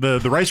 Yeah,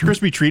 the Rice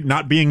Krispie treat,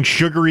 not being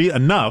sugary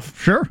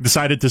enough,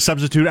 decided to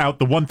substitute out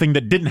the one thing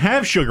that didn't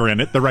have sugar in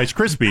it, the Rice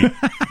Krispie,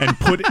 and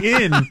put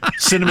in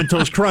Cinnamon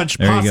Toast Crunch,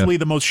 possibly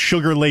the most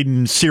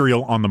sugar-laden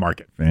cereal on the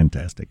market.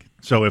 Fantastic.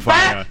 So if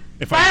I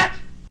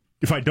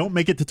don't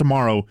make it to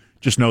tomorrow,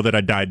 just know that I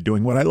died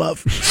doing what I love.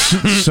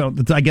 So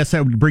I guess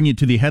that would bring you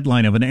to the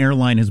headline of an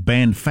airline has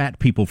banned fat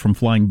people from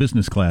flying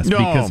business class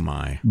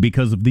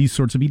because of these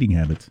sorts of eating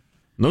habits.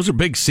 And those are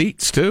big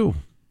seats, too.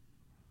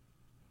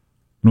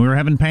 When we were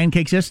having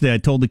pancakes yesterday, I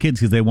told the kids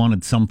because they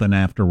wanted something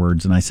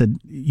afterwards, and I said,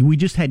 we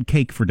just had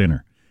cake for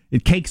dinner.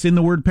 Cake's in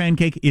the word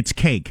pancake, it's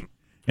cake.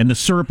 And the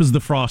syrup is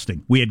the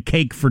frosting. We had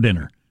cake for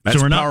dinner. That's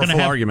so we're a not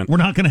powerful argument. We're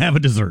not going to have a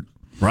dessert.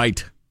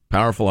 Right.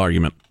 Powerful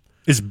argument.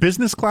 Is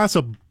business class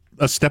a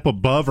step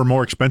above or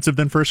more expensive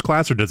than first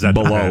class, or does that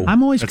below?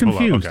 I'm always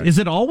confused. Okay. Is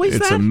it always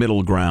It's that? a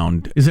middle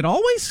ground. Is it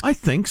always? I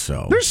think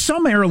so. There's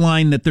some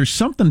airline that there's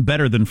something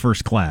better than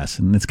first class,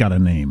 and it's got a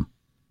name.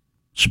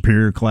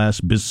 Superior class,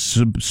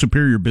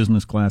 superior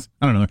business class.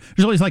 I don't know.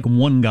 There's always like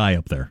one guy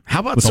up there. How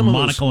about with some a of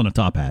monocle and a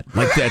top hat?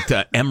 Like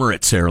that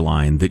Emirates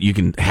airline that you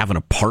can have an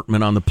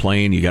apartment on the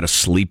plane. You got a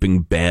sleeping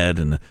bed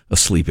and a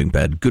sleeping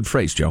bed. Good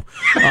phrase, Joe.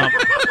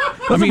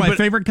 Those are my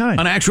favorite kind.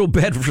 An actual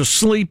bed for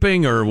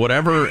sleeping or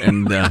whatever,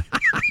 and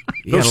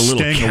you got a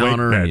little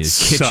counter and a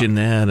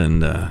kitchenette,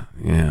 and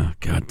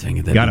God dang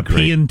it, got a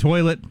pee-in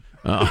toilet.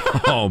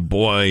 Oh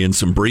boy, and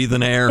some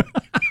breathing air.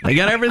 They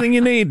got everything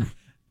you need.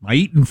 My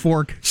eating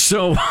fork.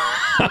 So,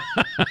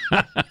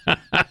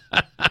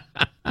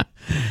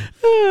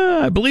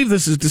 I believe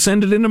this has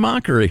descended into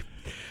mockery.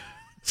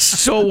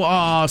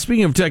 So,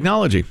 speaking of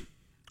technology,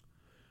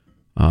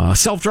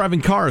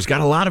 self-driving cars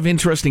got a lot of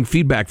interesting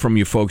feedback from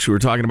you folks who were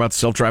talking about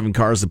self-driving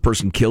cars. The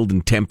person killed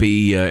in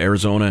Tempe,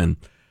 Arizona,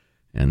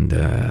 and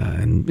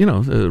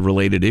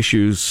related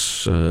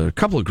issues. A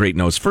couple of great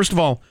notes. First of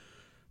all,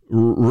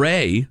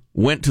 Ray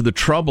went to the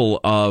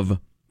trouble of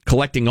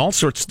collecting all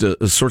sorts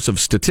of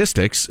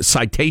statistics,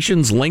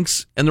 citations,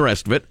 links, and the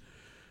rest of it.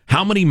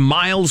 How many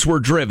miles were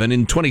driven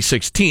in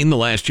 2016, the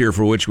last year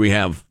for which we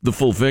have the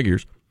full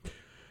figures.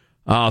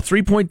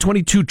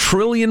 3.22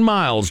 trillion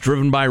miles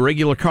driven by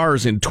regular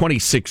cars in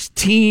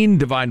 2016,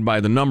 divided by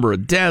the number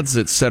of deaths,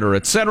 et cetera,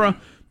 et cetera.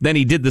 Then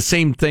he did the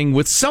same thing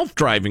with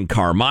self-driving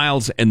car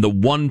miles and the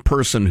one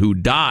person who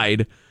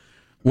died.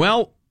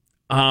 Well,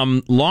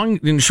 long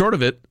and short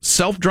of it,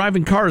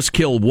 self-driving cars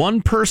kill one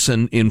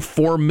person in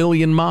 4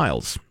 million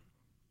miles.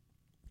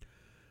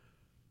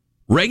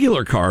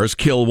 Regular cars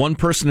kill one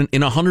person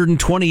in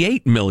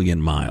 128 million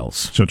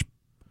miles. So it's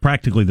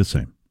practically the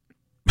same.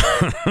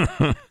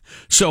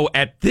 So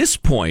at this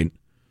point,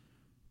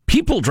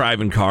 people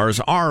driving cars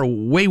are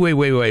way, way,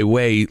 way, way,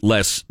 way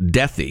less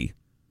deathy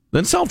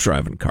than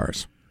self-driving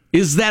cars.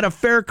 Is that a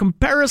fair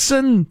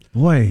comparison?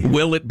 Boy.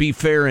 Will it be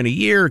fair in a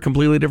year?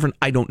 Completely different?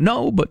 I don't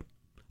know, but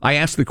I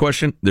asked the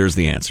question, there's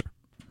the answer.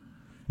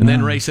 And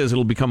then Ray says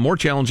it'll become more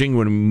challenging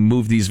when we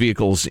move these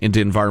vehicles into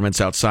environments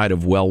outside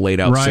of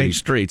well-laid-out city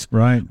streets.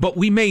 Right. But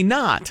we may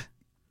not.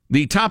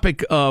 The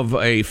topic of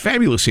a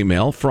fabulous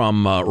email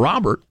from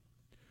Robert,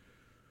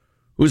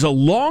 who's a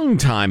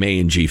longtime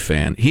A&G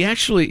fan. He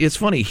actually, it's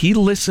funny, he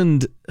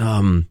listened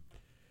in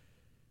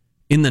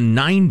the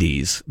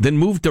 90s, then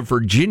moved to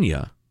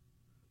Virginia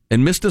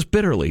and missed us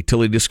bitterly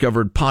till he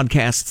discovered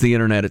podcasts, the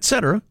internet,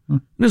 etc.,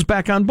 and is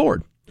back on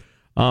board.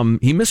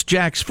 He missed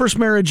Jack's first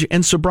marriage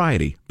and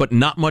sobriety, but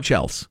not much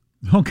else.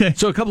 Okay.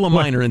 So a couple of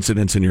minor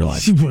incidents in your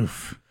life.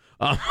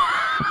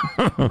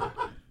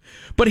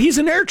 But he's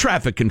an air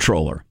traffic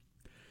controller.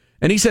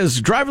 And he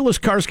says,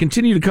 driverless cars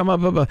continue to come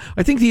up.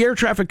 I think the air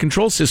traffic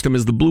control system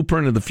is the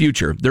blueprint of the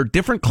future. There are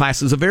different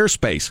classes of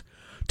airspace.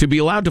 To be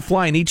allowed to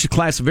fly in each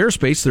class of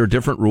airspace, there are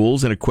different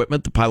rules and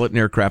equipment the pilot and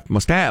aircraft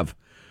must have.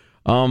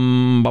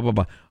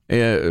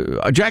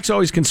 Jack's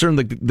always concerned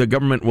that the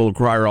government will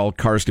require all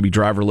cars to be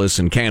driverless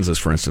in Kansas,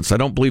 for instance. I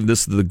don't believe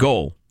this is the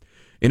goal.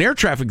 In air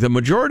traffic, the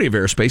majority of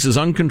airspace is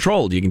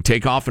uncontrolled. You can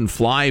take off and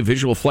fly,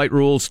 visual flight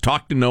rules,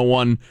 talk to no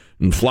one,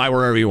 and fly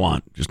wherever you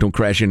want. Just don't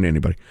crash into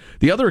anybody.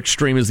 The other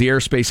extreme is the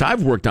airspace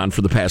I've worked on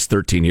for the past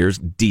 13 years,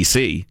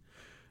 D.C.,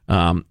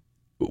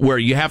 where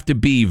you have to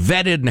be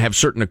vetted and have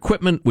certain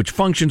equipment which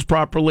functions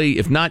properly.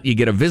 If not, you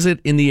get a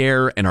visit in the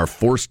air and are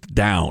forced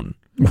down.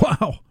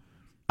 Wow.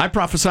 I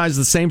prophesize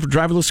the same for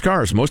driverless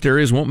cars. Most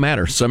areas won't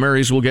matter. Some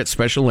areas will get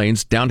special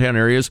lanes. Downtown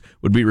areas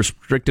would be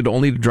restricted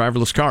only to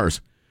driverless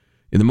cars.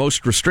 In the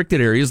most restricted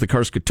areas, the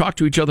cars could talk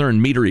to each other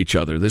and meter each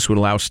other. This would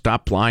allow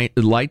stop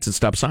lights and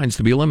stop signs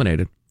to be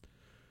eliminated.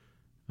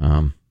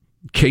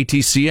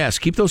 KTCS,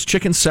 keep those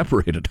chickens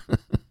separated.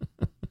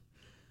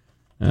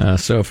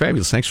 So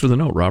fabulous. Thanks for the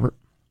note, Robert.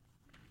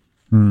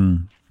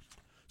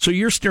 So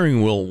your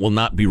steering wheel will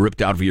not be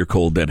ripped out of your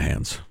cold, dead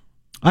hands.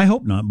 I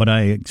hope not, but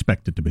I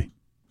expect it to be.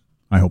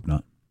 I hope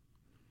not.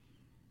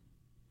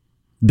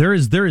 There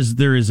is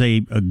a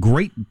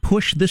great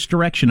push this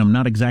direction. I'm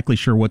not exactly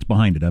sure what's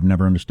behind it. I've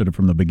never understood it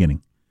from the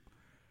beginning.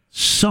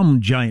 Some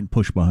giant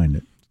push behind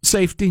it.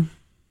 Safety,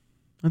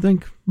 I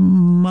think.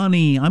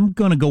 Money. I'm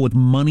going to go with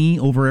money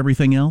over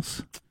everything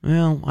else.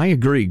 Well, I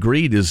agree.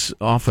 Greed is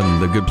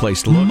often the good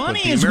place to look. Money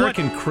but the is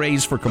American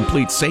craze for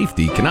complete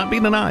safety cannot be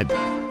denied.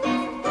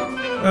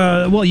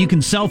 Well, you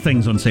can sell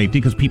things on safety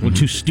because people are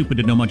too stupid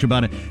to know much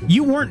about it.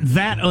 You weren't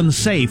that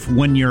unsafe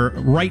when your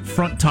right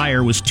front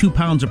tire was 2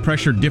 pounds of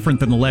pressure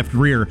different than the left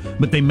rear,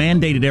 but they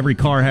mandated every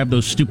car have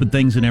those stupid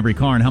things in every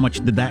car. And how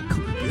much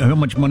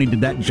money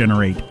did that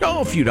generate?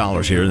 Oh, a few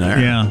dollars here and there.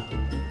 Yeah.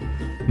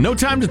 No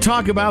time to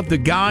talk about the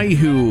guy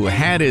who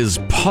had his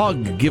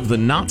pug give the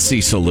Nazi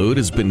salute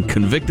has been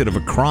convicted of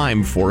a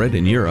crime for it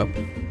in Europe.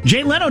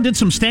 Jay Leno did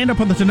some stand-up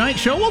on The Tonight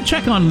Show. We'll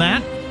check on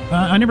that.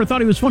 I never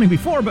thought he was funny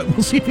before, but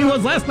we'll see if he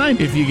was last night.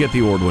 If you get the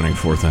award-winning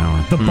fourth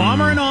hour. The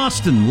bomber in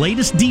Austin.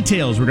 Latest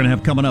details we're going to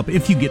have coming up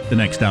if you get the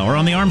next hour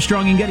on the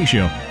Armstrong and Getty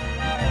Show.